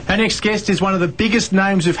Our next guest is one of the biggest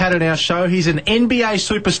names we've had on our show. He's an NBA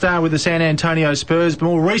superstar with the San Antonio Spurs, but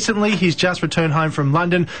more recently he's just returned home from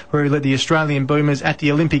London where he led the Australian Boomers at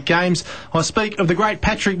the Olympic Games. I speak of the great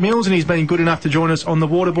Patrick Mills, and he's been good enough to join us on the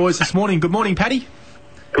Waterboys this morning. Good morning, Paddy.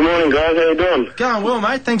 Good morning, guys. How you doing? Going well,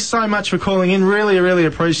 mate. Thanks so much for calling in. Really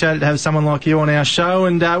appreciate it to have someone like you on our show.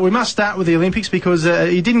 And we must start with the Olympics because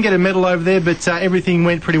you didn't get a medal over there, but everything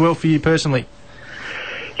went pretty well for you personally.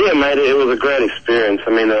 Yeah, mate, it was a great experience. I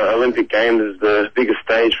mean, the Olympic Games is the biggest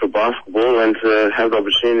stage for basketball, and to have the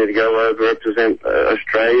opportunity to go over represent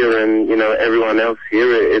Australia and, you know, everyone else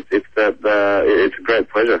here, it's a great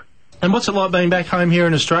pleasure. And what's it like being back home here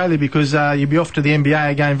in Australia? Because you'll be off to the NBA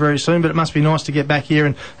again very soon, but it must be nice to get back here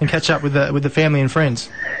and catch up with the family and friends.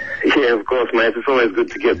 Yeah, of course, mate. It's always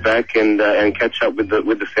good to get back and catch up with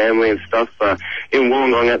the family and stuff. In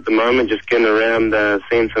Wollongong at the moment, just getting around,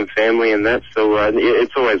 seeing some family and that. So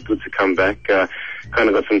it's always good to come back. Kind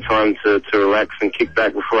of got some time to relax and kick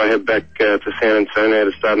back before I head back to San Antonio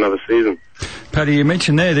to start another season. Paddy, you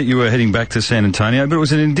mentioned there that you were heading back to San Antonio, but it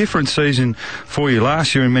was an indifferent season for you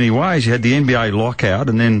last year in many ways. You had the NBA lockout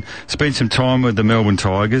and then spent some time with the Melbourne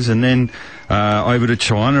Tigers and then over to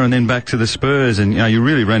China and then back to the Spurs. And, you know, you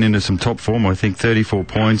really ran into some top form. I think 34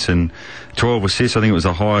 points and 12 assists. I think it was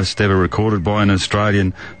the highest ever recorded by an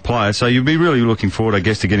Australian player. So you'd be really looking forward, I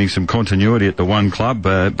guess, to getting some continuity at the one club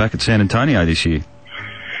back at San Antonio this year.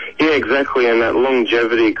 Yeah, exactly, and that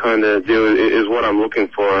longevity kind of deal is what I'm looking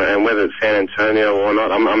for, and whether it's San Antonio or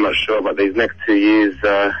not, I'm not sure, but these next 2 years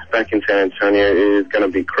back in San Antonio is going to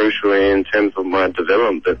be crucial in terms of my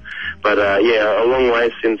development. But yeah, a long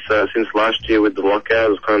way since last year with the lockout. It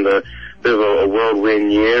was kind of a bit of a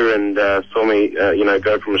whirlwind year, and saw me,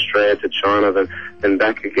 go from Australia to China, then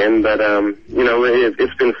back again. But,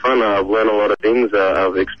 it's been fun. I've learned a lot of things.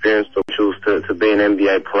 I've experienced the tools to be an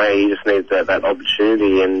NBA player. He just needs that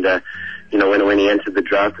opportunity. And, when he entered the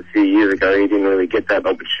draft a few years ago, he didn't really get that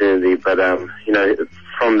opportunity. But,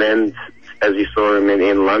 from then, as you saw him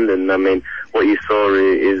in London, I mean, what you saw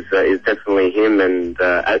is definitely him, and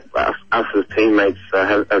us as teammates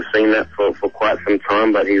have seen that for quite some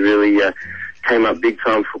time, but he really came up big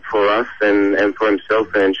time for us and for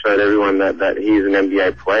himself, and showed everyone that he's an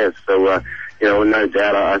NBA player. So, no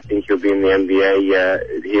doubt I think he'll be in the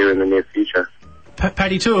NBA here in the near future.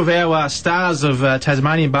 Paddy, two of our stars of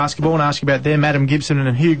Tasmanian basketball, and ask you about them, Adam Gibson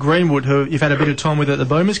and Hugh Greenwood, who you've had a bit of time with at the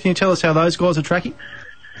Boomers. Can you tell us how those guys are tracking?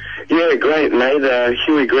 Yeah, great, mate.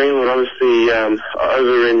 Huey Greenwood, obviously,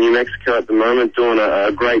 over in New Mexico at the moment, doing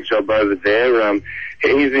a great job over there.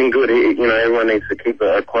 He's been good. Everyone needs to keep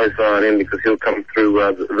a close eye on him because he'll come through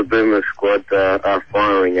the Boomer squad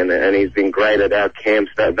firing, and he's been great at our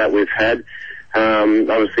camps that we've had.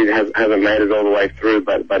 Obviously, hasn't made it all the way through,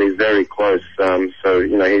 but he's very close. He's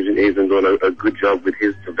been doing a good job with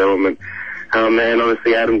his development. And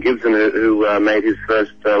obviously Adam Gibson, who made his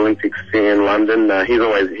first Olympics in London, he's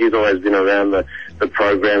always been around the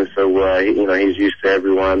program, so he's used to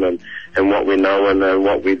everyone and what we know and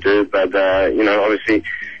what we do. But obviously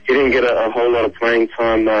he didn't get a whole lot of playing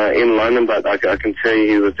time in London, but I can tell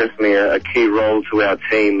you he was definitely a key role to our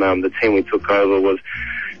team. The team we took over was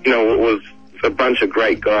a bunch of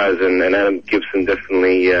great guys, and Adam Gibson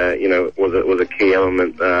definitely, was a key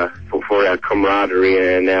element for our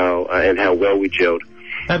camaraderie and how well we gelled.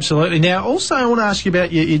 Absolutely. Now, also, I want to ask you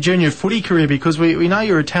about your junior footy career, because we know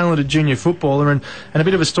you're a talented junior footballer, and a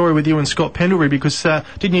bit of a story with you and Scott Pendlebury, because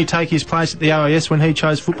didn't you take his place at the OAS when he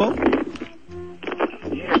chose football?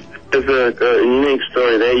 There's a unique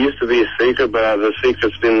story there. It used to be a secret, but the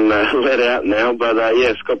secret's been let out now. But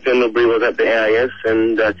Scott Pendlebury was at the AIS,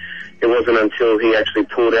 and it wasn't until he actually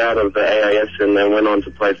pulled out of the AIS and then went on to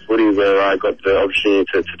play footy where I got the opportunity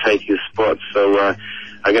to take his spot. So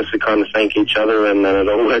I guess we kind of thank each other, and it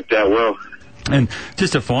all worked out well. And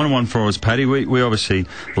just a final one for us, Paddy. We obviously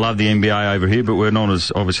love the NBA over here, but we're not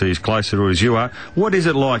as close to it as you are. What is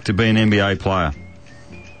it like to be an NBA player?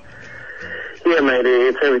 Yeah, mate,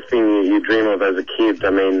 it's everything you dream of as a kid. I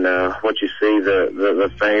mean, what you see,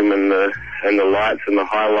 the fame and the lights and the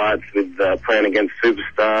highlights with playing against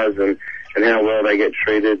superstars and how well they get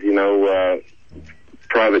treated,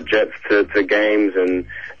 private jets to games and,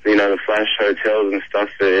 the flash hotels and stuff.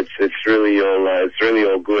 It's really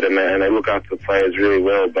all good, and they look after the players really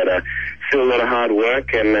well. But still a lot of hard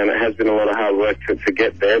work, and it has been a lot of hard work to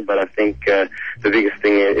get there. But I think the biggest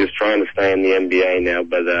thing is trying to stay in the NBA now.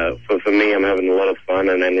 But for me, I'm having a lot of fun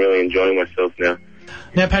and really enjoying myself now.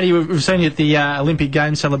 Now, Paddy, we've seen you at the Olympic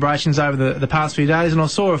Games celebrations over the past few days, and I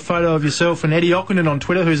saw a photo of yourself and Eddie Ockenden on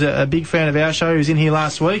Twitter, who's a big fan of our show, who's in here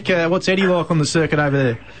last week. What's Eddie like on the circuit over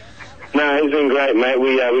there? No, he's been great, mate.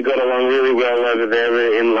 We got along really well over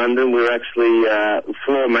there in London. We were actually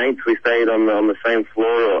floor mates. We stayed on the same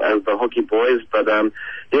floor as the hockey boys. But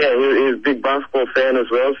yeah, he's a big basketball fan as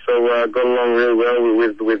well. So got along really well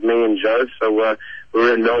with me and Joe. So we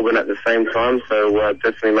were in Melbourne at the same time. So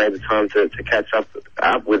definitely made the time to catch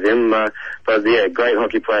up with him. But yeah, great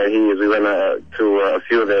hockey player he is. We went to a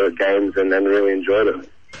few of their games and really enjoyed it.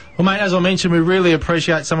 Well, mate, as I mentioned, we really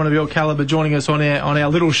appreciate someone of your calibre joining us on our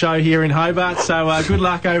little show here in Hobart. So good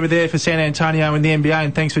luck over there for San Antonio and the NBA,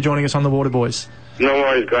 and thanks for joining us on the Waterboys. No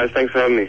worries, guys. Thanks for having me.